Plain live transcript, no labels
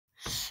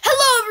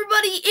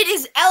everybody, it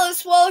is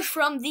Ellis Walsh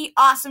from the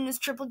Awesomeness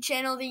Triple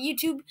channel, the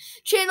YouTube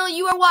channel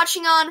you are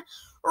watching on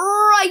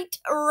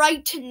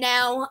right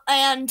now.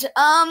 And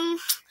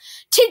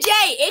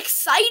today,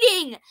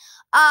 exciting!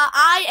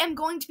 I am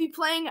going to be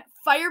playing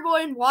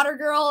Fireboy and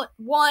Watergirl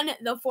 1: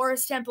 The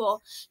Forest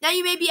Temple. Now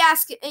you may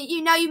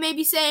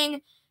be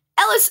saying,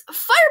 Ellis,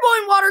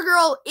 Fireboy and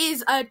Watergirl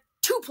is a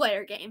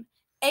 2-player game.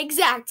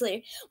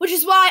 Exactly, which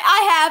is why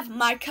I have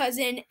my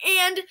cousin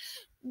and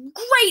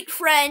great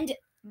friend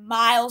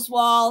Miles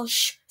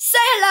Walsh. Say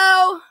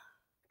hello.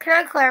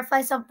 Can I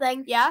clarify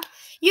something? Yeah?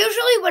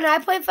 Usually when I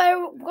play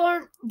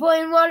Fireboy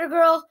and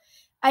Watergirl,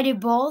 I do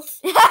both.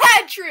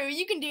 True,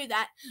 you can do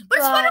that. But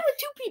it's fun with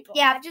 2 people.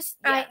 Yeah,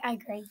 I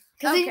agree.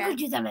 Because Okay. then you can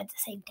do them at the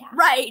same time.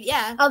 Right,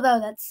 yeah. Although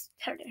that's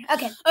harder.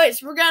 Okay. Okay,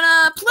 so we're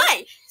gonna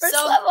play. First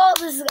level,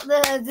 this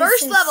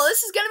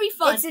is gonna be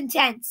fun. It's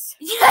intense.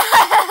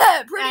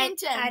 Yeah, pretty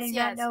intense. I do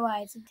not know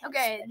why it's intense.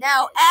 Okay,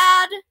 now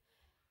add.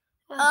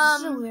 This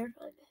is a weird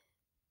one.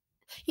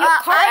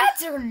 Car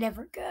ads are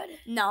never good.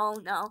 No.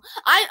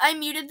 I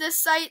muted this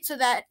site so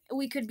that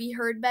we could be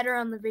heard better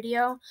on the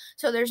video,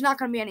 so there's not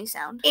going to be any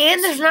sound.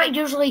 And there's not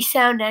usually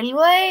sound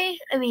anyway.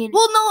 I mean...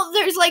 Well, no,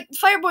 there's like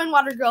Fireboy and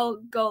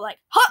Watergirl go like,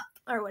 hop,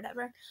 or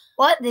whatever.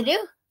 What? They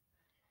do?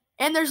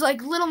 And there's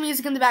like little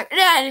music in the back.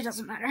 Yeah, it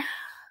doesn't matter.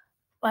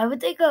 Why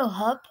would they go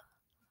hop?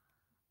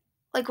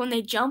 Like when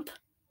they jump?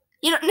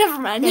 You know,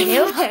 never mind. They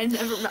Never do? mind.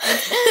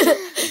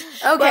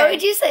 Okay. Why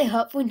would you say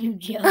hop when you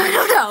jump? I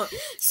don't know.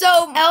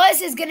 So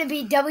Ellis is gonna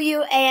be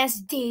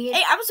WASD.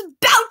 Hey, I was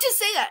about to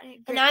say that.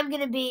 And I'm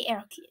gonna be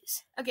arrow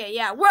keys. Okay,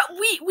 yeah.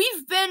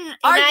 We've been And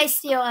I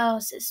steal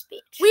Ellis's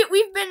speech.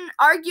 We've been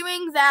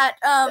arguing that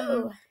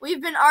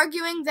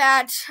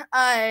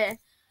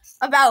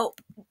about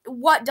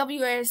what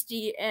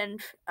WASD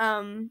and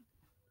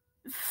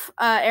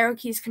arrow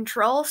keys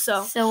control.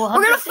 So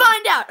we're gonna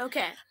find out.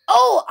 Okay.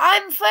 Oh,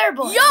 I'm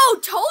Fireboy. Yo,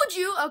 told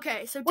you.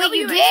 Okay, so wait, WASD,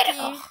 you did?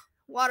 Oh.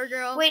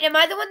 Watergirl. Wait, am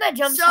I the one that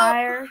jumps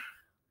higher?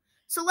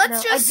 So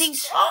let's just.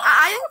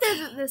 I think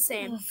they're the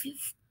same.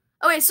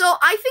 Okay, so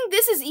I think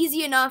this is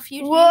easy enough.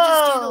 You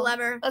just do the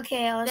lever.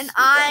 Okay, Then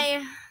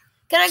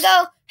Can I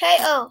go? Hey,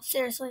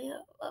 seriously.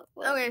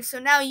 Okay, so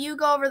now you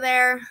go over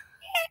there.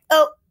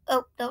 Oh,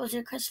 that was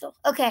your crystal.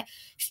 Okay.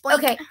 Blink.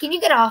 Okay, can you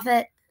get off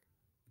it?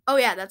 Oh,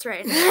 yeah, that's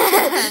right.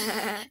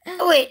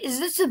 Oh, wait, is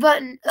this the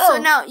button? So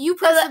now you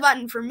press the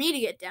button for me to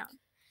get down.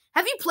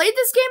 Have you played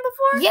this game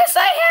before? Yes,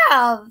 I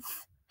have.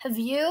 Have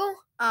you?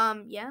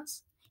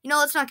 Yes. You know,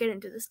 let's not get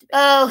into this debate.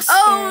 Oh,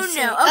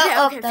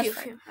 no. Okay, that's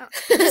phew.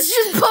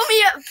 Just put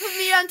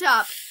me on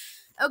top.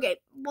 Okay,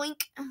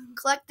 blink,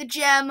 collect the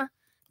gem.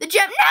 The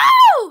gem,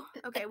 no!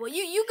 Okay, well,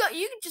 you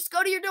can just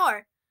go to your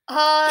door.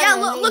 Yeah,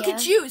 look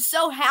at you,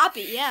 so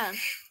happy, yeah.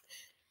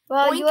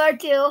 Well, Boink. you are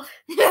too.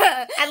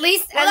 At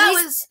least,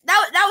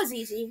 that was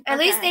easy. At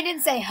least they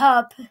didn't say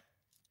hop.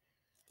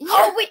 Yeah.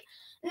 Oh wait,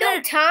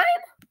 no time?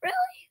 Really?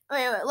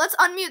 Wait. Let's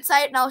unmute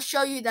site, and I'll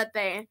show you that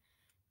they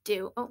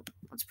do. Oh,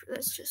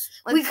 let's just.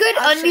 We could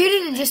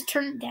unmute it and just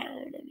turn it down.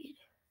 I mean,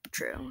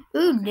 true.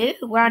 Ooh, new.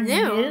 We're on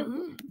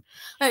new.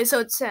 Okay, so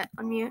it's set.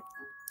 Unmute.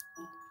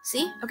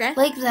 See? Okay.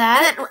 Like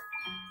that. And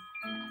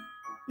then,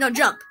 no,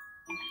 jump.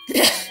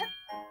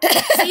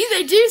 See,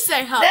 they do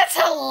say hop. That's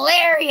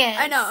hilarious.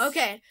 I know.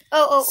 Okay.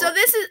 Oh. So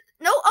this is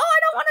no. Oh, I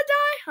don't want to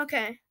die.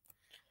 Okay.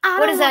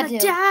 What does that do?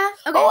 Die.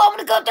 Okay. Oh, I'm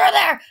gonna go through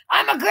there.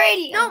 I'm a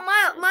Grady. No,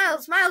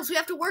 Miles. We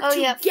have to work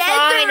together.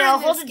 Fine, I'll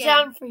hold it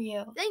down for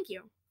you. Thank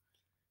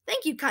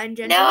you, kind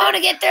gentleman. No, I want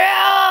to get through.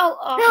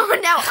 Oh.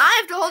 No, now I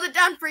have to hold it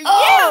down for you.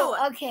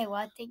 Okay,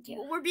 well, thank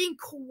you. We're being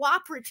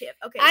cooperative.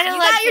 Okay, I so don't you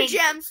like got your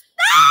gems.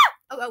 Ah!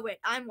 Oh, wait,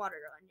 I'm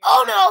Watergirl.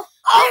 Oh, no.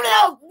 Oh,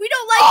 no. We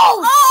don't like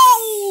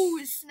Oh,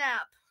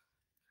 snap.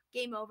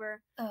 Game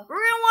over. Oh. We're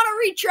going to want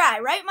to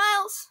retry, right,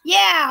 Miles?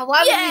 Yeah,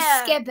 why would we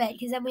skip it?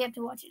 Because then we have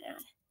to watch an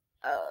ad.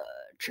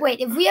 True. Wait,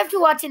 if we have to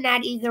watch an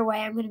ad either way,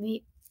 I'm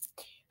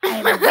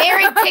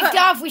very ticked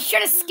off. We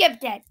should have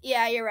skipped it.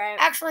 Yeah, you're right.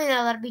 Actually,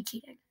 no, that'd be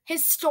cheating.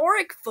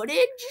 Historic footage?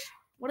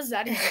 What does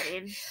that even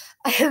mean?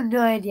 I have no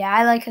idea.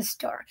 I like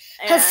historic.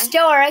 Yeah.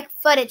 Historic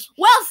footage.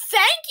 Well,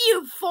 thank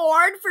you,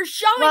 Ford, for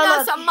showing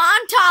us a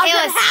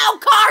montage of how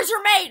cars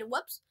are made.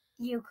 Whoops.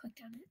 You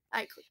clicked on it.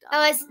 I clicked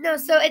on it. No,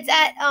 so it's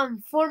at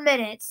 4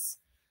 minutes,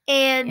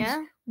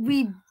 and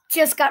we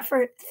just got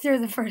through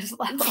the first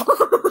level.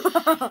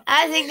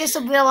 I think this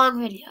will be a long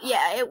video.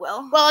 Yeah, it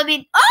will. Well, I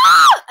mean,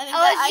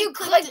 unless you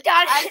clicked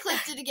on it. I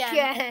clicked it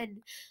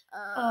again.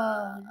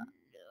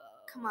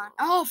 Come on.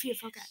 Oh, phew,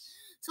 okay.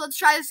 So let's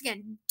try this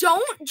again.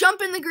 Don't jump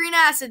in the green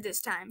acid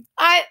this time.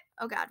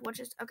 Oh God, what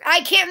just? Okay.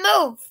 I can't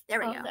move. There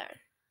we go. There.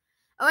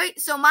 Oh wait,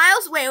 so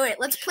Miles, wait.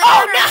 Let's play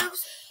our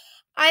moves.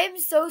 I am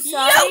so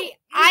sorry.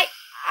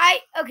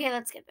 Okay,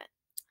 let's skip it.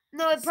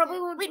 No, it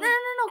probably won't. Wait, no,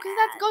 because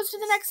that goes to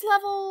the next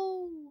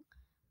level.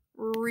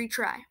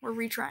 Retry. We're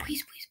retrying.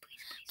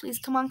 Please,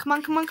 come on.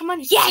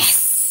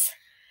 Yes!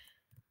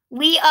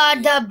 We are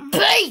the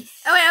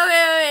beast!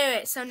 Oh,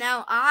 wait. So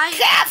now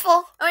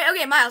Careful!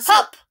 Okay, Miles.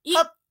 Hop!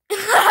 You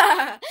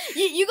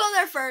go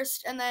there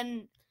first, and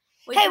then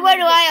Wait Hey, for why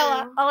me do to get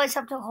I through. always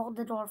have to hold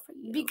the door for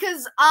you?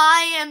 Because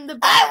I am the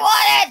best. I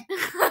want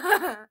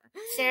it!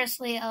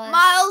 Seriously, Ellis.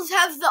 Miles,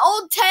 have the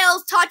old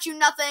tales taught you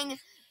nothing?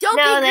 Don't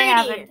be greedy. They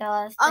haven't,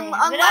 Ellis.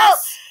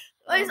 Unless...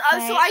 Okay,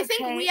 so I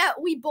think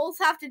we both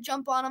have to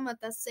jump on them at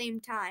the same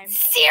time.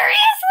 Seriously?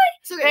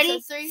 So, okay,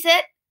 Ready? So 3.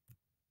 Sit.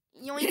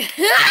 Yoink.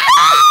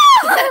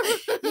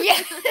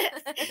 Yes.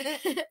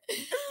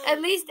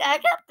 At least I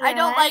got through it. I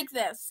don't like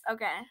this.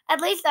 Okay.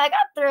 At least I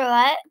got through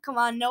it. Come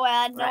on, no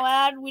ad.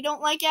 We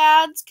don't like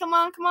ads. Come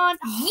on.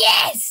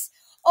 Yes.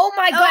 Oh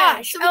my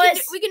gosh. So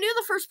Ellis, we can do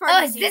the first part.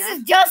 Ellis, this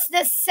is just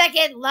the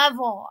second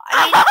level.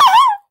 I mean,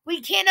 we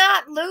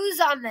cannot lose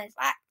on this.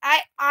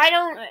 I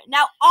don't. Right,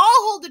 now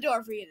I'll hold the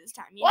door for you this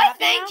time. What?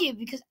 Thank you,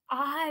 because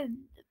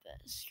I'm the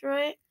best,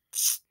 right?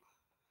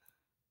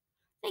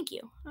 Thank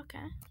you.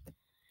 Okay.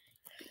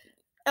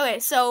 Okay,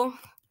 so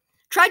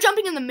try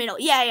jumping in the middle.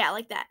 Yeah,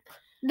 like that.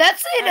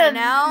 That's in a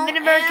now,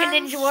 Mid-American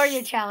Ninja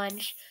Warrior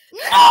challenge. No!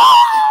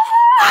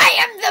 I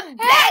am the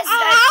best!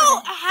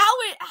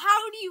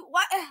 How do you...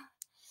 What?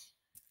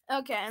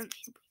 Okay.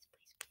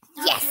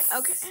 Yes!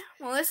 Okay.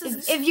 Well, this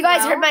is... If you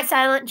guys heard my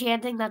silent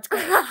chanting, that's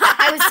great.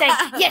 I was saying,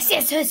 yes,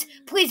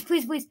 please.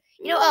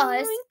 You know,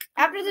 Ellis,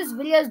 after this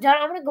video is done,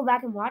 I'm going to go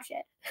back and watch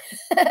it.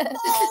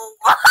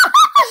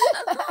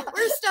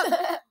 We're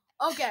stuck.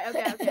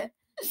 Okay.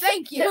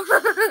 Thank you.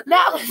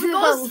 We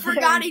both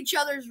forgot each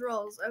other's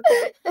roles.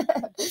 Okay.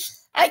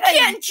 I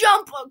can't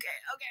jump. Okay.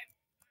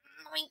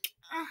 Oink.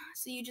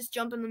 So you just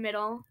jump in the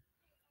middle,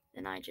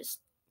 and I just.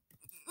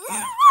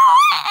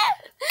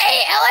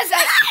 Hey, Ellis!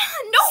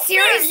 No,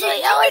 seriously,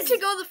 you Ellis, get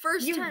to go the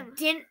first you time.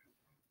 Didn't.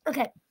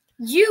 Okay,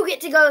 you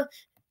get to go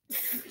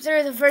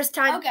through the first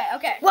time.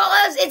 Okay. Well,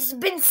 Ellis, it's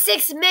been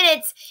 6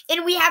 minutes,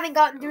 and we haven't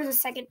gotten through the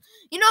second.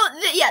 You know,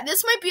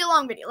 this might be a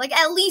long video, like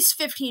at least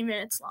 15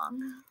 minutes long.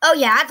 Oh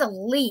yeah, at the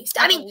least.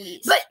 But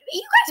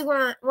you guys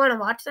want to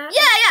watch that?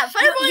 Yeah.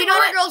 Fireboy and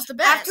Watergirl's the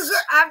best.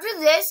 After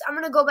this, I'm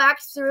gonna go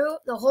back through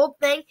the whole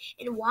thing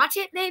and watch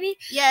it. Maybe.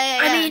 Yeah.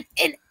 I mean,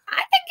 and I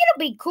think it'll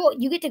be cool.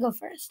 You get to go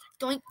first.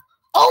 Doink.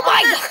 Oh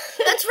my god!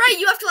 That's right.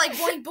 You have to like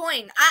boing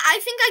boing. I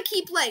think I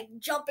keep like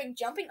jumping.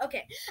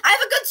 Okay, I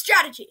have a good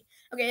strategy.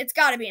 Okay, it's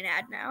got to be an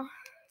ad now.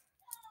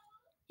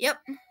 Yep.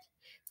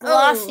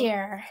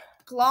 Glossier.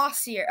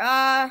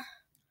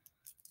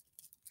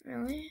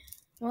 Really?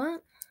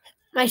 What?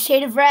 My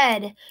shade of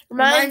red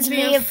reminds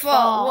me of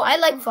fall. Well, I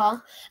like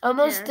fall.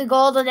 Almost the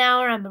golden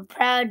hour. I'm a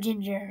proud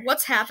ginger.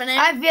 What's happening?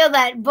 I feel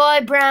that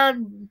boy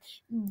brown.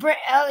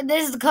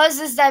 This is the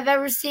closest I've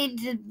ever seen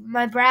to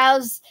my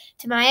brows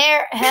to my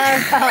hair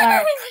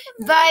color.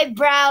 By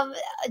brow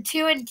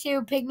 2 and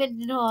 2 pigment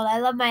and hold. I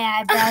love my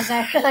eyebrows.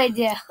 I really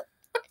do.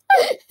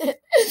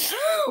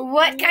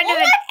 What kind of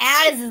an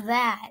ad is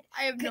that?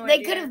 I have no idea.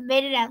 They could have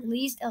made it at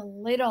least a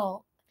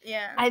little.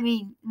 Yeah. I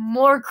mean,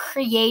 more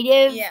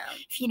creative. Yeah.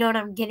 If you know what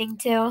I'm getting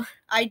to.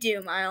 I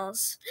do,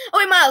 Miles. Oh,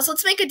 wait, Miles,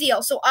 let's make a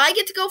deal. So I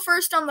get to go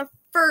first on the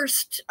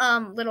first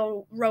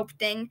little rope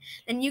thing,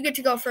 then you get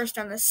to go first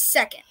on the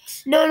second.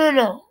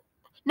 No.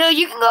 No,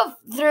 you can go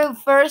through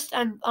first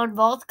on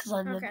both because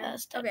I'm the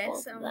best. Okay,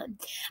 so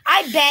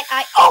I bet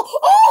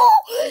Oh!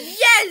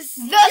 Yes!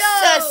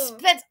 The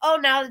suspense. Oh,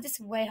 no, this is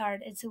way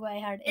hard. It's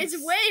way hard. It's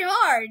way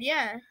hard,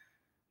 yeah.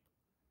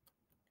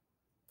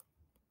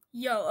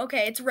 Yo,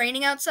 okay, it's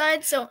raining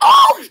outside, so...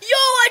 Oh! Yo,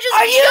 I just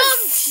jumped! Are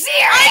you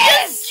serious?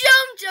 I just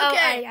jumped,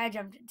 okay. Oh, I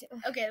jumped it too.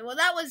 Okay, well,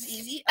 that was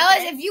easy. Okay.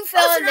 Ellis, if you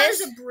fell in this...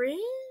 there's a bridge?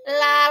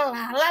 La,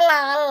 la, la,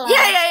 la, la.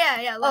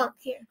 Yeah. Oh,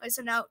 here. Wait,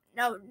 so now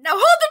hold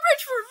the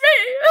bridge for me.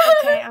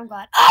 Okay, I'm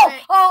glad.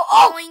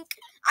 Oh! Oink.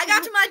 I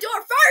got to my door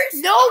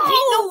first.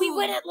 No, we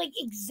went at, like,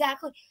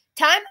 exactly...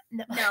 Time?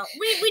 No,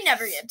 we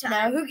never get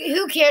time. No,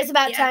 who cares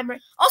about time?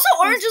 Also,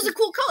 orange is a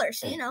cool color,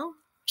 so you know.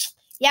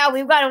 Yeah,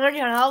 we've got orange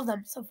on all of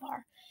them so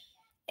far.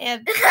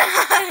 And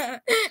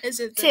Is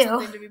it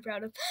something to be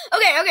proud of?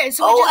 Okay.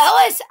 So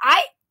Ellis,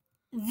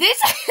 this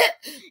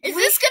is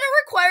this gonna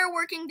require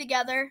working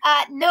together?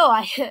 No,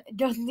 I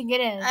don't think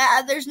it is.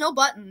 There's no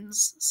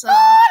buttons, so.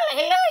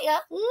 Yeah.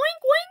 Wink.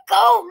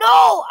 Oh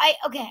no! I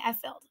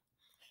failed.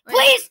 Wait.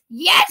 Please,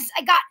 yes,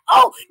 I got.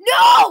 Oh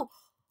no!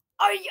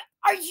 Are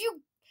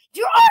you?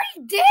 You're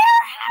already there?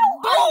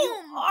 How are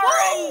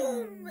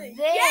you already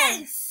there?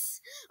 Yes.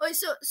 Wait,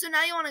 so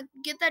now you want to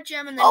get that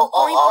gem and then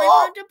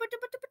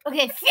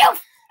Okay, phew.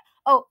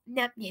 Oh,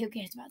 no, who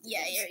cares about this?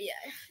 Yeah.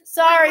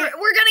 Sorry.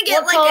 We're gonna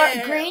get what like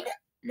color? Green?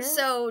 No.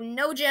 So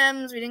no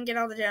gems. We didn't get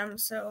all the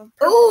gems. So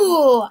purple.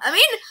 Ooh. I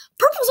mean,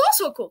 purple's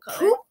also a cool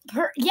color.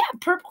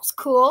 Purple's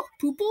cool.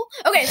 Poople.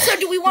 Okay, so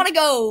do we want to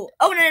go?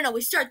 Oh no.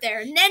 We start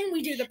there and then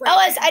we do the break.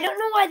 Ellis, I don't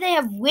know why they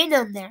have win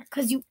on there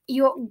because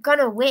you're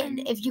gonna win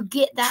if you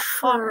get that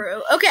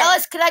far. Okay.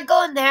 Ellis, could I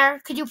go in there?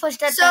 Could you push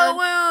that down?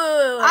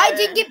 I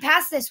didn't get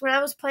past this when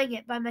I was playing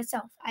it by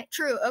myself.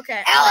 True.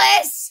 Okay.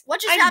 Ellis, what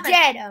just I'm happened?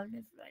 dead. Oh,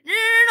 never mind. No.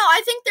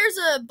 I think there's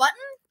a button.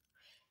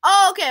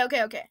 Oh,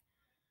 okay.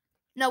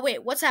 No,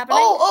 wait. What's happening?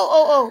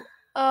 Oh,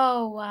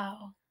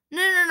 wow.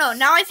 No.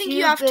 Now I think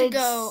you have to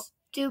go.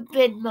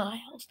 Stupid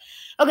Miles.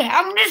 Okay,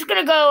 I'm just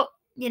gonna go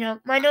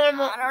my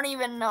normal. I don't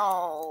even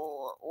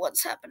know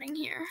what's happening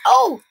here.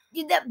 Oh,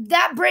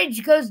 that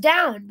bridge goes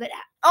down, but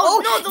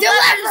no, the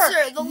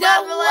lever. The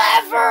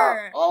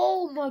lever.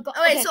 Oh my god.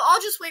 Okay, Okay. so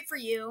I'll just wait for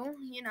you.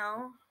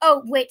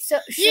 Oh wait, so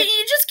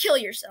You just kill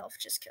yourself.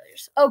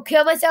 Oh,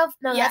 kill myself?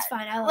 No, Yeah. that's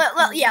fine.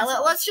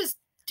 Let's just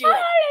do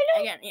it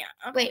again. Yeah.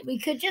 Okay. Wait, we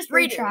could just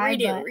redo. retry.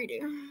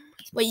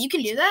 Wait, you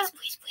can do that?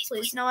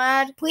 Please, no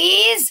ad.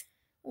 Please.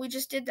 We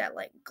just did that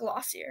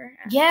glossier.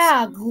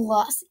 Yeah,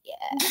 glossy.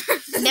 Yeah.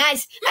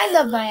 Nice. I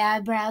love my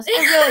eyebrows. I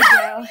really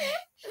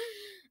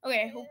do.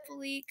 Okay,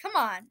 hopefully. Come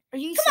on. Are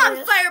you Come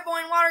serious? on,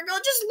 Fireboy and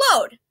Watergirl. Just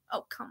load.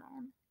 Oh, come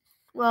on.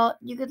 Well,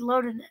 you could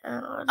load it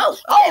now.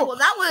 Oh, well,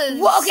 that was...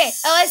 Well, okay,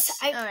 Ellis,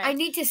 okay. I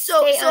need to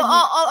So stay on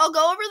I'll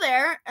go over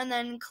there and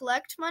then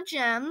collect my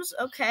gems.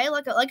 Okay,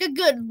 like a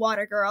good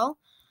water girl.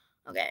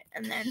 Okay,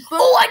 and then... Boom.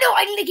 Oh, I know.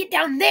 I need to get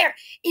down there.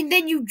 And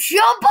then you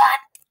jump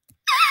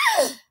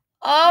on...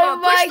 Oh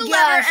my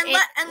gosh.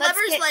 And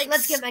lever's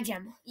let's get my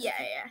gem. Yeah.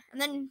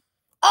 And then...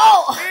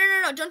 Oh!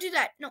 No, don't do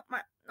that. No.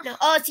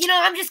 Oh, so,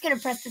 I'm just going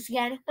to press this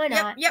again. Why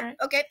not? Yep. Right.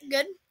 Okay,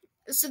 good.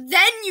 So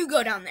then you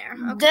go down there.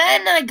 Okay.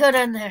 Then I go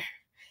down there.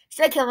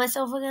 Should I kill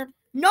myself again?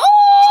 No!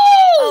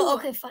 Oh,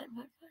 okay, fine.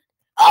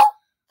 Oh!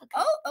 Okay.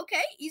 Oh,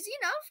 okay. Easy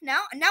enough.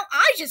 Now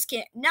I just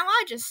can't. Now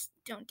I just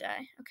don't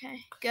die.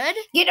 Okay, good.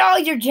 Get all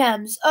your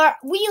gems.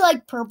 We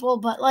like purple,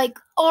 but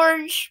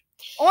orange.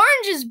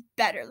 Orange is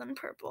better than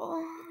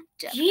purple.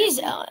 Definitely.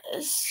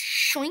 Jesus.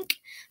 Shwink.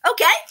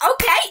 Okay.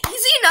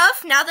 Easy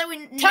enough. Now that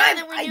we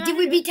Did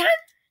we beat time?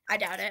 I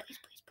doubt it.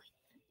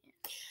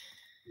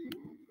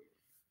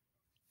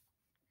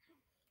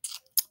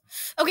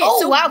 Okay, Oh,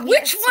 so wow,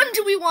 which one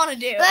do we want to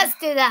do? Let's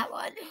do that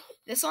one.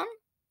 This one?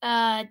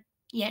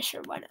 Yeah,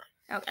 sure, why not?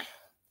 Okay.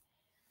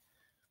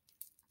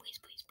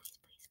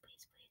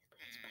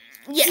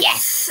 Please.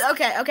 Yes.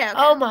 Okay.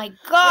 Oh my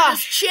We're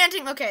gosh. just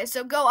chanting. Okay,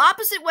 so go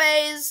opposite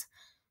ways.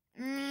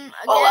 Again.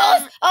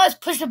 Let's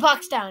push the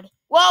box down.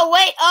 Whoa,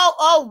 wait.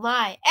 Oh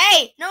my.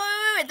 Hey. No,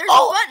 wait. There's a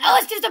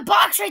button. There's a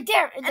box right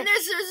there. And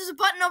there's a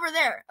button over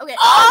there. Okay.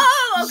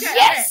 Okay.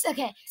 Yes.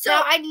 Okay. So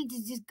now I need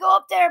to just go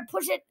up there,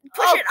 push it.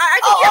 Push it. I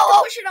think you have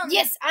to push it on.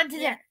 Yes, onto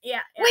there.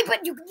 Yeah. Wait,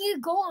 but you need to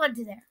go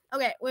onto there.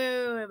 Okay.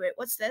 Wait.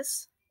 What's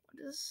this?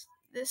 What does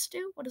this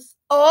do? What is?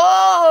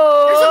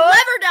 Oh. There's a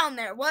lever down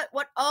there. What?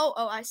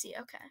 Oh, I see.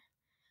 Okay.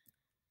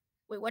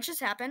 Wait, what just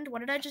happened? What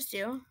did I just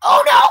do?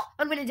 Oh no!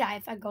 I'm gonna die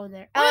if I go in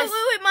there.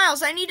 Wait,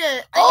 Miles. I need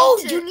to.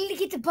 You need to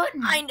get the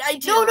button. I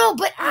do. No,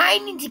 but I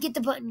need to get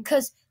the button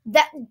because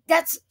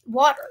that's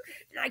water,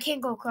 and I can't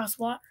go across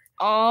water.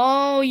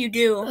 Oh, you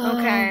do.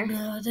 Okay. Oh,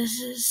 no, this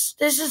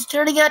is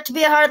turning out to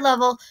be a hard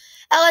level.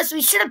 Ellis,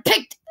 we should have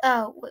picked.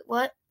 Oh, wait,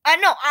 what?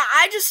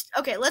 I just.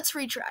 Okay, let's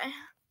retry.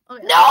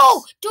 Okay,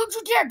 no! Don't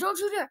you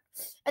dare!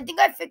 I think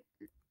I fixed.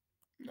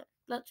 No,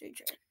 let's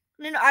retry.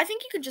 No, I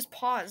think you could just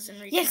pause and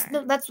retry. Yes,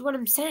 no, that's what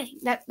I'm saying.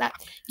 That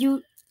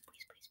you.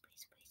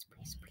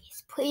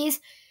 Please.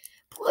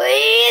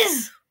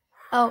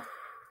 Oh,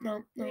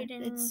 no.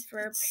 Waiting for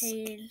a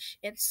page.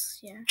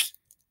 Yeah.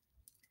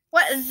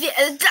 What?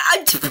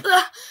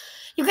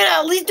 You could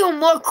at least do a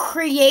more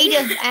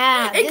creative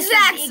ad.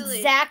 Exactly. This is the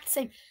exact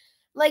same.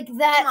 Like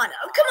that.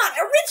 Come on,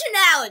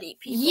 originality,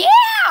 people.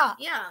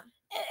 Yeah.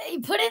 You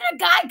put in a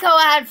Geico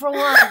ad for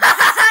once.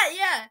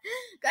 Yeah,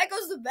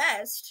 Geico's the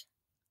best.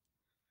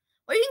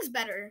 What do you think's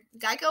better,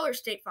 Geico or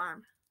State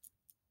Farm?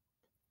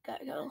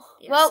 Geico.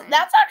 Yeah, well, same.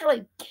 that's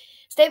actually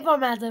State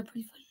Farm ads are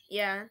pretty funny.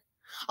 Yeah.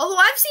 Although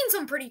I've seen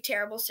some pretty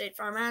terrible State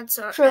Farm ads.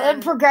 So, true.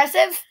 And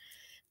Progressive,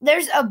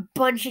 there's a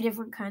bunch of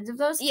different kinds of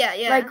those. Yeah.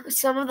 Like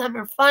some of them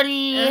are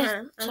funny,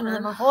 some of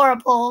them are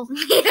horrible.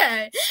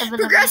 Yeah.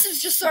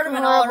 Progressive's just sort of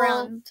an all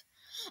around.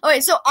 Okay,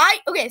 so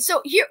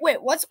here.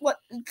 Wait, what?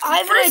 I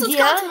have an idea.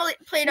 Let's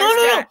contemplate our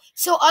No.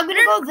 So I'm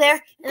gonna go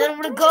there, and then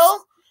I'm gonna go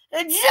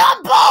and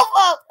jump off.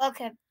 Oh,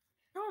 okay.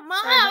 No,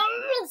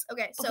 Miles.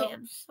 Okay, so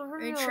I'm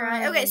sorry.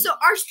 retry. Okay, so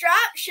our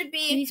strat should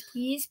be.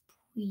 Please.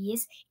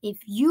 If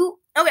you.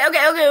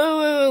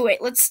 Okay.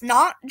 Wait. Let's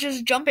not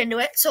just jump into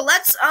it. So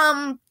let's.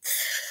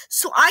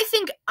 So I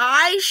think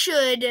I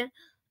should.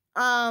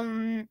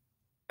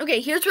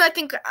 Okay, here's what I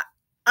think.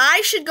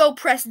 I should go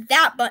press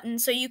that button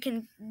so you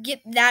can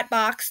get that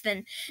box,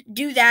 then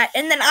do that,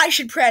 and then I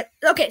should press...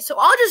 Okay, so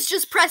I'll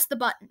just press the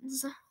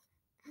buttons.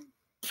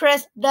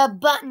 Press the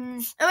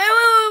buttons.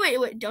 Oh,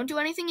 wait. Don't do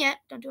anything yet.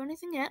 I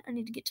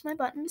need to get to my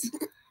buttons.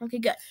 Okay,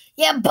 good.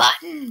 Yeah,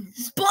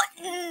 buttons.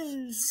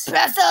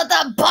 Press out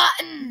the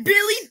button.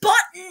 Billy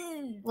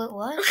Button.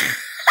 What?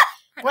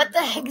 What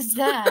the heck is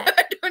that?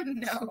 I don't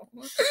know.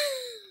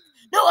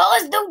 No,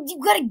 Alice, no, you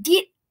gotta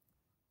get...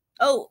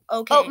 Oh,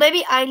 okay. Oh,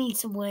 maybe I need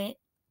some weight.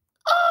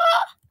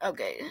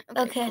 Okay,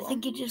 cool. I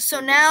think you just... So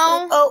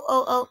now...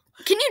 Oh.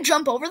 Can you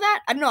jump over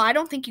that? No, I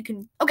don't think you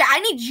can... Okay, I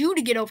need you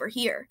to get over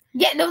here.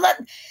 Yeah, no, that's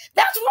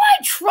what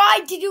I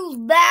tried to do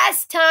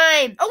last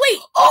time. Oh, wait.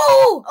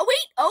 Oh!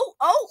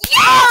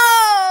 Yes!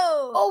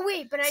 Oh,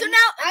 wait, but I need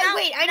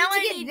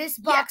to get this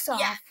box off.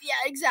 Yeah,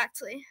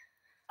 exactly.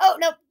 Oh,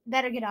 no,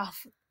 better get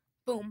off.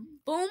 Boom.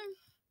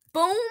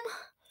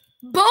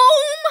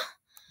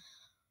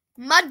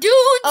 My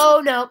dudes.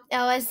 Oh no,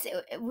 Ellis,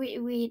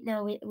 we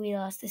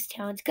lost this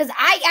challenge because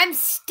I am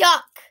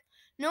stuck.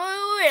 No,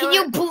 wait. Can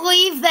you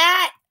believe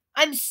that?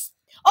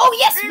 Oh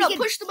yes, No,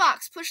 push the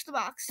box. Push the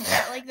box.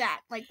 Yeah,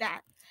 like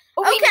that.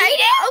 Oh, we need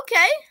it?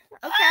 Okay.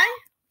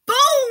 Boom!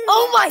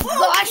 Oh my Boom!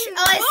 gosh,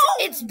 Ellis! Boom!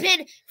 It's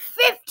been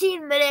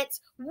 15 minutes.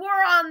 We're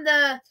on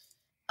the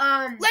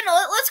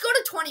Let's go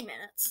to 20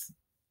 minutes.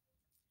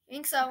 You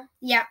think so?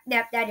 Yeah,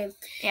 I do.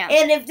 Yeah.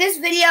 And if this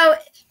video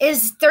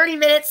is 30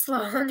 minutes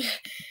long,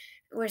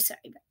 we're sorry.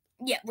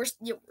 Yeah, we're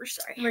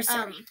sorry. We're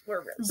sorry. We're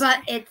really sorry.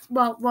 But it's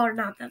we're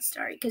not that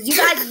sorry because you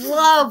guys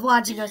love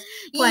watching us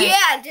play.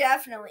 Yeah,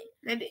 definitely.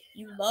 Maybe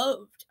You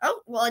loved.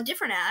 Oh, well, a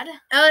different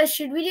ad.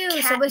 Should we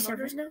do Subway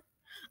Surfers now?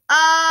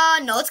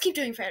 No, let's keep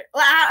doing Fire.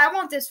 Well, I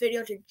want this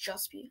video to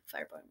just be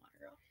Fireboy and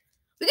Watergirl.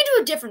 We can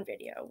do a different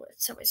video with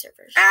Subway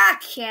Surfers.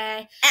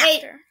 Okay. After.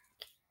 Hey,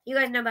 you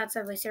guys know about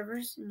Subway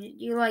Surfers?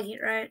 You like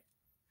it, right?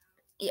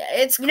 Yeah,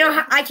 it's cool. You know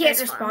how I can't It's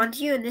respond fun.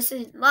 to you, and this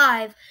isn't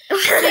live. So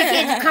you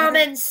can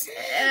comments.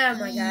 Oh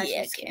my gosh. Yeah,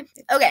 it's okay.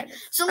 it's Okay, kind of-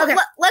 so Okay.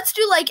 let's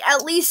do like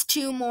at least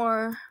 2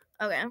 more.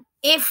 Okay.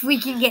 If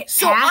we can get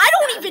So past I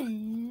don't them.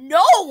 even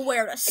know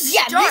where to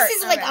start. Yeah, this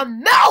is like a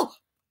no.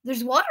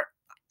 There's water.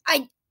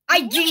 I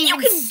didn't You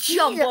even can see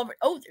jump the- over.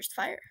 Oh, there's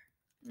fire.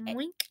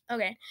 Wink.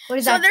 Okay. What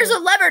is So that? there's do? a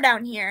lever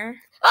down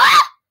here. Oh,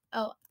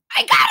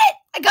 I got it.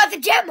 I got the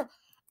gem.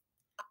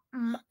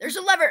 There's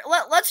a lever.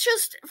 Let's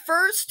just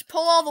first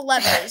pull all the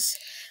levers.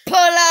 Pull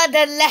out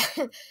the left.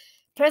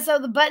 Press all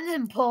the buttons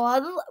and pull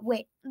all the.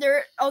 Wait.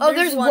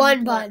 There's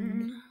one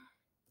button.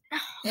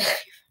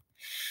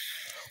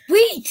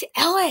 Wait,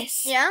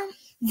 Ellis. Yeah.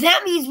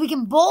 That means we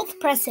can both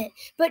press it.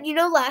 But you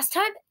know, last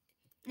time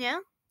Yeah.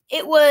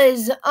 it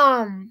was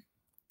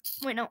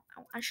Wait, no.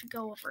 I should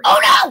go over. Oh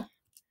no!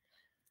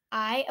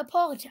 I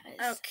apologize.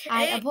 Okay.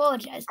 I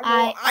apologize.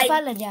 Well, I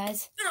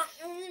apologize.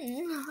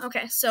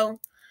 Okay. So.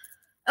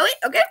 Oh wait.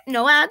 Okay.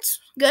 No ads.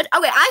 Good.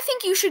 Okay. I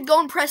think you should go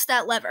and press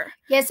that lever.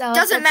 Yes, Ellis.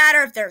 Doesn't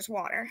matter if there's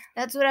water.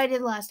 That's what I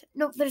did last time.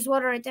 No, there's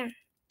water right there.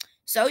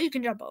 So you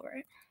can jump over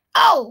it.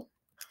 Oh!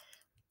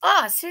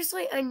 Ah,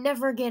 seriously, I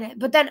never get it.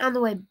 But then on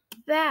the way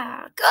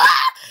back.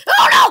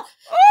 Oh no!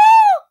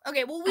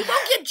 Okay, well we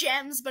won't get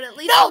gems, but at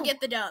least No! we'll get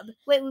the dub.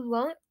 Wait, we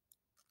won't?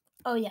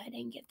 Oh yeah, I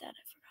didn't get that. I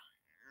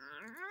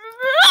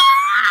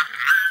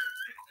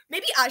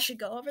Maybe I should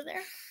go over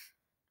there.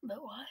 forgot.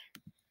 But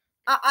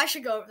what? I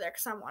should go over there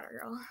because I'm water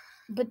girl.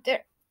 But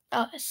there,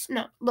 Ellis,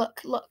 no,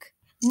 look.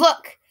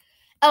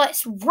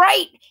 Ellis,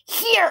 right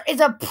here is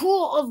a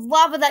pool of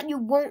lava that you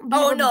won't be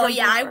able to jump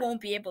I over.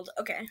 won't be able to.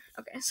 Okay,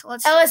 so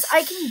let's. Ellis,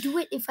 I can do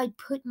it if I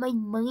put my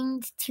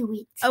mind to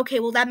it. Okay,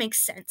 well that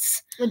makes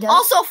sense. It does?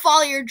 Also,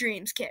 follow your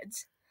dreams,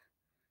 kids.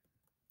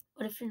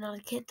 What if you're not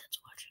a kid that's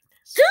watching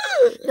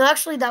this? No,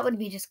 actually, that would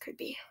be just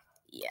creepy.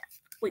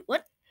 Wait,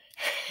 what?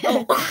 Oh.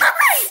 You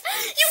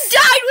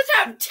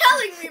died without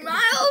telling me,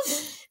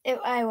 Miles.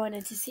 I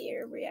wanted to see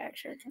your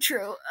reaction.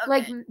 True. Okay.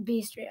 Like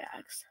Beast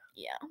reacts.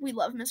 Yeah, we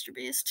love Mr.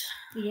 Beast.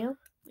 We do?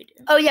 We do.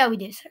 Oh, yeah, we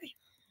do. Sorry.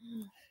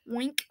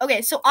 Wink.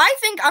 Okay, so I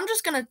think I'm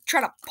just gonna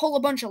try to pull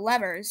a bunch of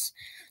levers.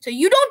 So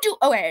you don't do.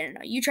 Oh wait,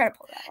 no, you try to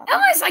pull that lever.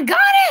 Ellis, I got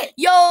it!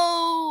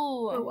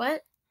 Yo. Wait,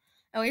 what?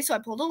 Okay, so I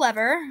pulled a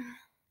lever.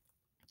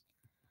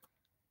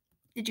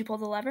 Did you pull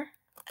the lever?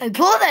 I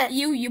pulled it!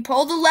 You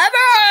pulled the lever.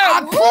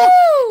 I Woo! pulled.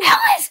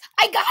 Ellis,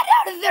 I got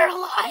out of there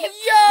alive!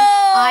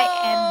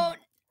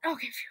 Yo.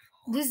 Okay.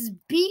 Phew. This is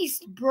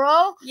Beast,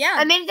 bro. Yeah.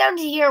 I made it down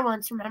to here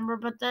once, remember?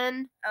 But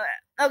then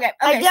Okay.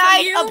 I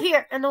died so you, up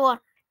here in the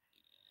water.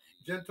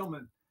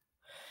 Gentlemen,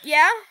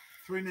 Yeah.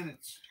 3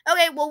 minutes.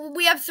 Okay. Well,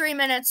 we have 3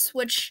 minutes,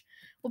 which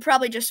we'll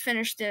probably just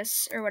finish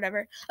this or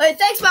whatever. Okay.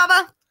 Thanks,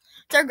 Mama.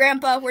 It's our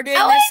grandpa. We're doing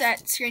Ellis? this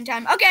at screen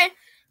time. Okay.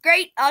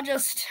 Great.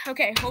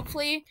 Okay.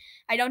 Hopefully,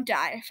 I don't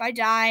die. If I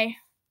die,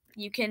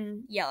 you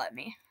can yell at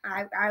me.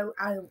 I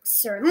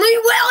certainly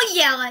will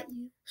yell at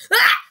you.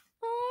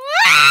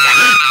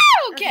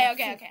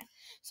 Okay.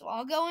 So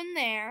I'll go in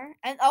there,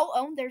 and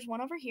there's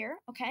one over here.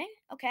 Okay.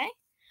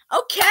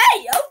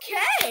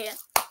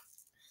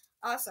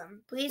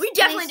 Awesome. Please, We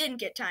definitely didn't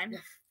get time.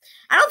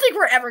 I don't think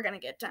we're ever gonna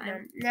get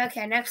time.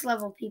 Okay, next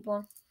level,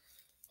 people.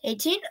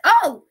 18?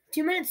 Oh,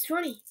 2 minutes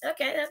 20.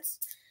 Okay, that's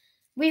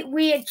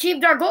we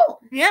achieved our goal.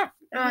 Yeah.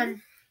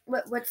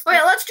 What's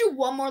Okay, let's do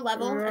one more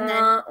level, and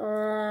then.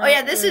 Oh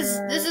yeah, this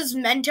is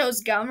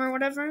Mentos gum or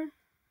whatever.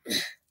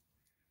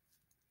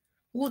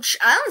 Which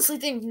I honestly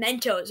think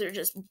Mentos are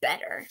just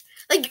better.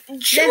 Like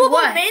chewable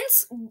what?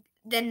 mints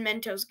than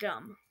Mentos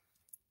gum.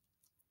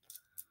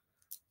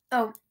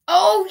 Oh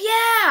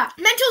yeah.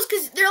 Mentos,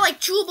 because they're like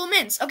chewable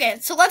mints. Okay,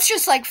 so let's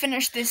just like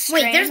finish this.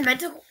 Wait, strain. there's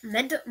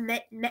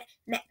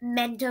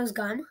Mentos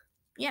gum.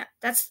 Yeah,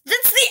 that's the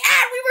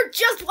ad we were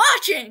just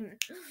watching.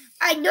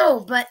 I know,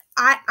 but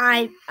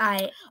I.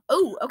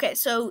 Oh, okay.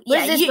 So What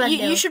yeah, does this button you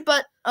do? should.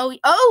 But so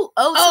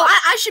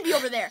I should be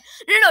over there.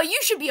 No, you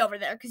should be over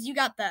there because you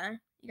got the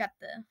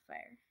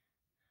fire.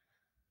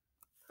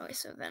 Okay,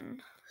 so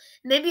then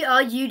Maybe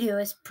all you do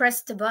is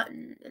press the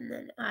button, and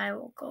then I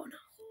will go now.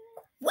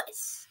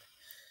 quest.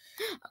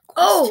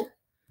 Oh,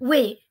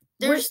 wait.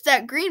 There's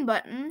that green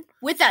button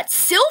with that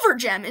silver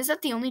gem. Is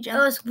that the only gem?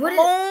 Ellis, what is...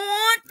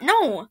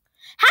 No.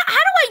 How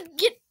do I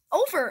get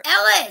over?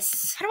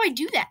 Ellis! How do I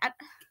do that?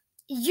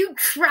 You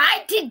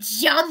tried to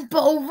jump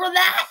over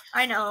that?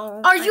 I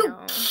know. Are you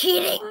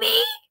kidding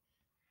me?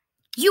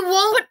 You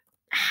won't...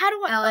 How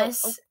do I...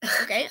 Ellis.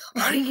 Okay.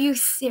 Are you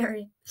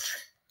serious?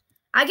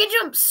 I can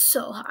jump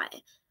so high.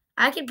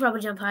 I can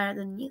probably jump higher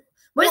than you.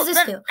 What does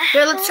this do?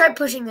 Here, let's try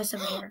pushing this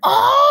over here.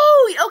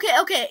 Oh,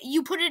 okay.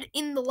 You put it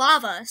in the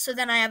lava, so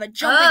then I have a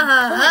jumping point.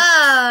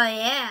 Oh,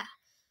 yeah.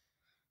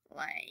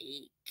 Like,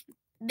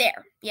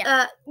 there.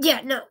 Yeah.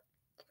 Yeah, no.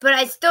 But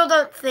I still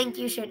don't think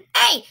you should.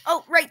 Hey!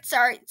 Oh, right.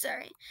 Sorry.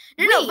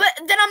 No, but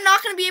then I'm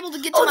not going to be able to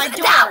get to my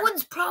door. That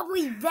one's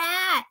probably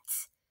that.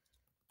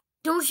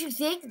 Don't you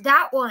think?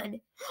 That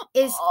one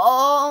is...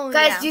 Oh,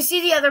 Guys, yeah. do you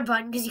see the other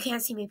button? Because you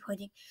can't see me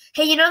pointing.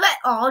 Hey, you know that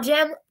all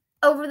gem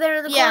over there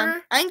in the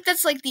corner? I think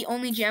that's like the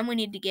only gem we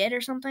need to get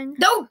or something.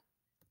 No!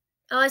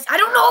 Ellis, I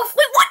don't know if...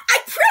 Wait, what? I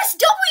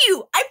pressed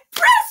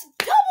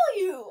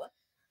W!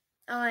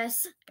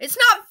 Ellis, It's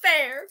not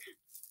fair.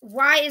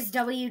 why is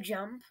W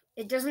jump?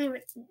 It doesn't even...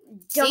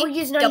 See?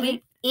 W's not W,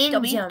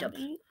 even in jump.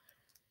 W.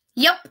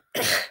 Yep.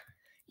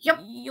 Yep.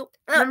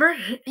 Remember?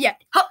 Yeah.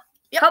 Hop.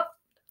 Yep.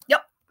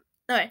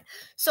 Okay.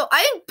 So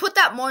I didn't put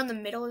that more in the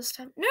middle this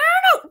time.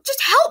 No. Just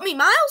help me,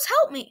 Miles.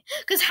 Help me.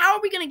 Because how are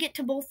we going to get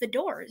to both the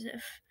doors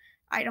if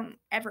I don't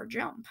ever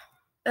jump?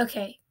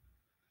 Okay.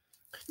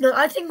 No,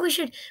 I think we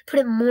should put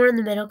it more in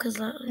the middle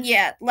because...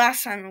 Yeah,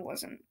 last time it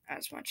wasn't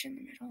as much in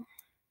the middle.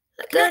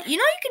 Good. You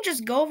know you can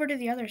just go over to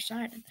the other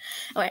side.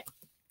 Okay.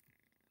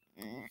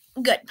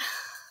 Good.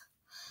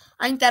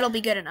 I think that'll be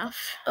good enough.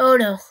 Oh,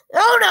 no.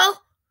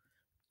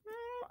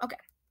 Okay.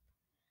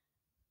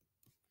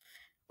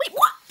 Wait,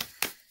 what?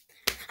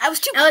 I was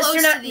too Ellis, close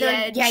you're not, to the no,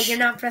 edge. Yeah, you're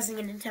not pressing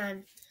it in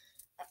time.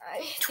 I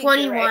think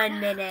 21 you're right.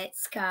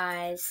 minutes,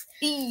 guys.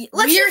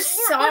 We're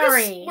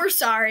sorry. We're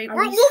sorry. Are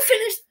We'll we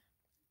finish.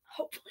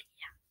 Hopefully,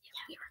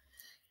 yeah.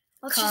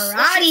 Let's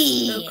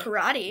Karate. go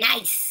karate.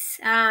 Nice.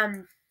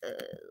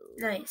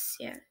 Nice,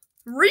 yeah.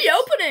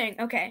 Reopening.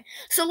 Okay,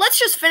 so let's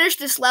just finish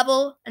this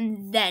level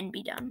and then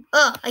be done.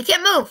 Oh, I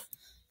can't move.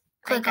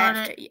 I think Click I on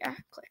have it. to- yeah,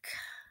 click.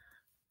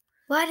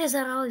 Why does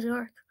that always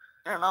work?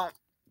 I don't know.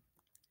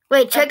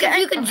 Wait, check if Okay,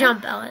 you can okay.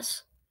 jump,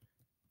 Ellis.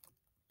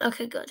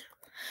 Okay, good.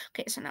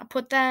 Okay, so now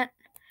put that.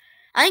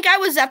 I think I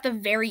was at the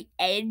very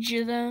edge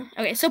of the.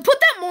 Okay, so put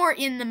that more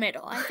in the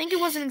middle. I think it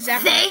wasn't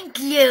exactly. Thank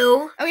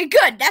you. Okay,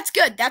 good. That's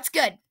good.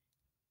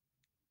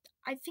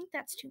 I think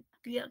that's too.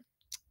 Yeah.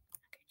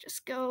 Okay,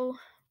 just go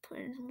put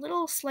in a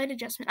little slight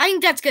adjustment. I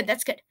think that's good.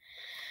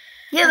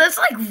 Yeah, that's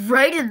like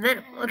right in the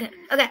middle. Okay.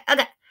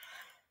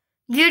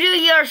 You do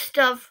your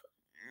stuff.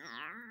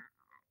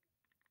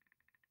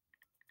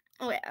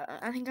 Okay,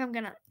 I think I'm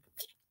gonna.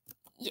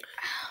 Yeah.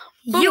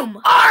 You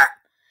Boom. are.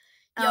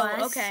 Yo,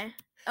 Ellis. okay.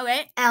 Ellis.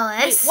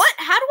 Wait, what?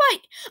 How do I?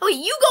 Okay,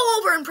 you go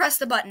over and press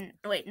the button.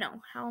 Wait,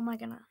 no. How am I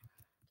gonna?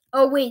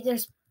 Oh, wait,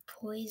 there's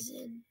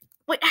poison.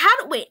 Wait,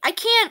 wait, I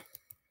can't.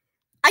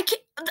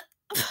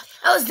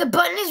 Ellis, the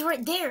button is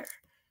right there.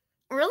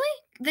 Really?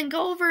 Then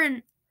go over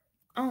and.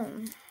 Oh.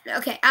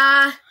 Okay,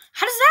 How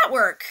does that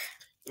work?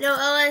 you know,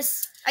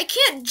 Ellis, I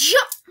can't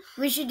jump.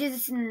 we should do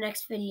this in the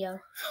next video.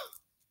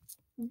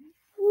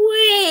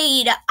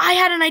 Wait, I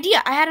had an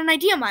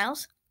idea,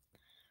 Miles.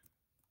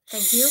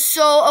 Thank you.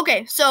 So,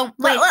 okay, so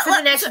Wait, for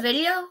the next so-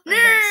 video?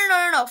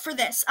 No, for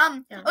this. Yeah,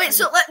 Okay,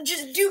 so let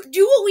just do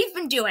what we've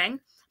been doing,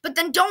 but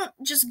then don't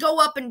just go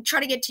up and try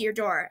to get to your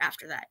door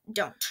after that.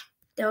 Don't.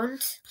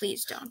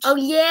 Please don't. Oh,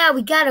 yeah,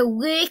 we gotta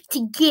work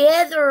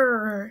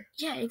together.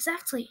 Yeah,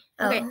 exactly.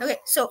 Oh. Okay,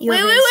 so You were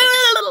wait.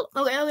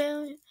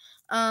 gonna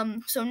Okay.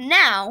 So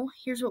now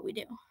here's what we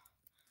do.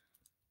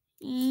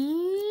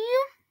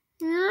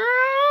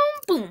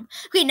 Boom.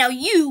 Okay, now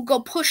you go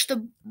push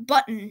the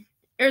button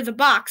or the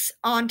box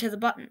onto the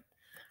button.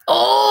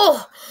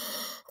 Oh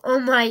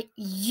my,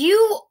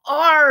 you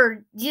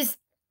are just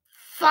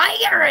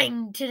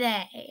firing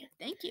today.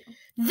 Thank you.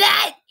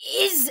 That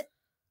is,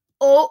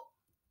 oh,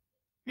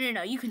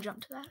 No, you can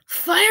jump to that.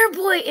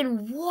 Fireboy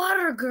and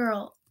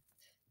Watergirl.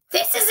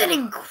 This is an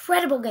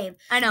incredible game.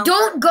 I know.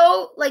 Don't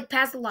go, like,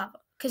 past the lava,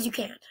 because you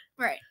can't.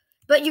 Right.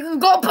 But you can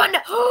go up under,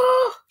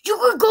 you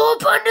can go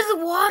up under the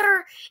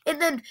water,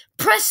 and then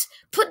put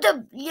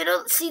the,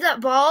 see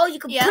that ball? You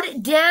can put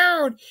it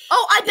down.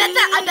 Oh, I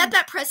bet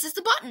that presses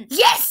the button.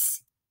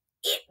 Yes!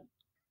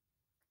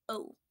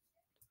 Oh.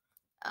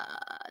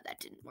 That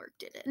didn't work,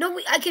 did it? No,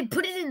 I could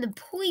put it in the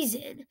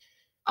poison.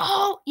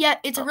 Oh, yeah,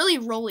 it's a really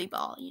rolly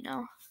ball,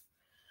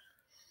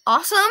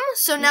 Awesome.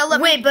 So now let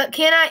me. Wait, but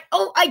can I?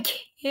 Oh, I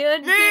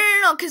can.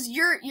 No, because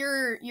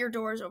your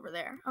door's over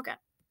there.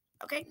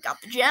 Okay, got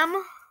the gem.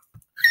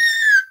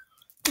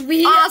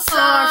 We Awesome.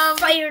 are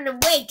firing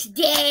away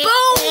today.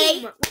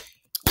 Boom!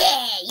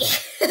 Yay!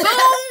 Boom!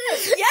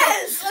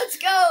 Yes, let's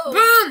go.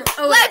 Boom!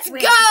 Oh, Let's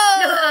wait. go.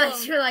 No,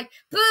 you're like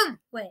boom.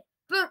 Wait,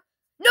 boom.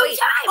 No Wait.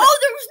 time. Oh,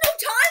 there was no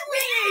time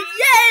limit.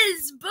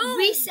 Yes, boom.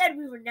 We said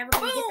we were never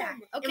gonna get that.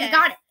 Boom. And Okay. we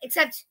got it.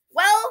 Except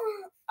Well,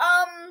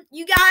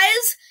 You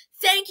guys,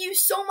 thank you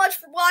so much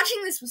for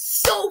watching. This was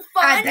so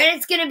I fun. bet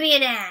it's gonna be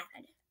an ad.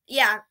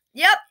 Yeah.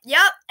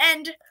 Yep.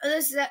 And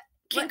This is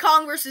King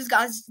Kong versus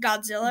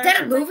Godzilla. Is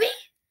that a movie?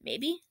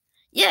 Maybe.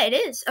 Yeah, it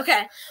is.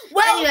 Okay.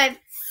 Well, Anyway,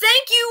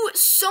 thank you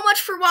so much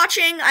for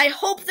watching. I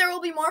hope there will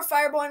be more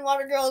Fireboy and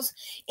Watergirls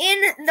in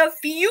the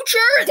future.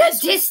 the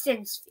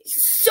distance.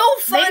 So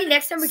fun. Maybe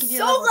next time we can do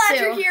so level glad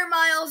 2. you're here,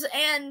 Miles.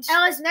 And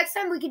Alice, next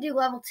time we can do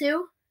level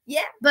 2.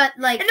 yeah. But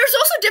like, And there's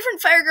also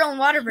different Fire Girl and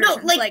Water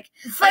versions. like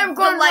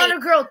Fireboy and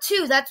Watergirl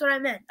 2. That's what I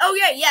meant. Oh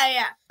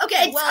yeah.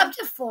 Okay, It's well, up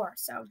to 4.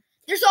 So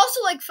there's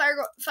also like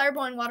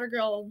Fireboy and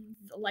Watergirl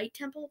the Light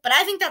Temple, but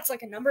I think that's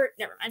like a number.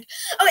 Never mind.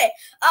 Okay,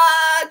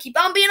 keep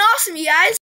on being awesome, you guys.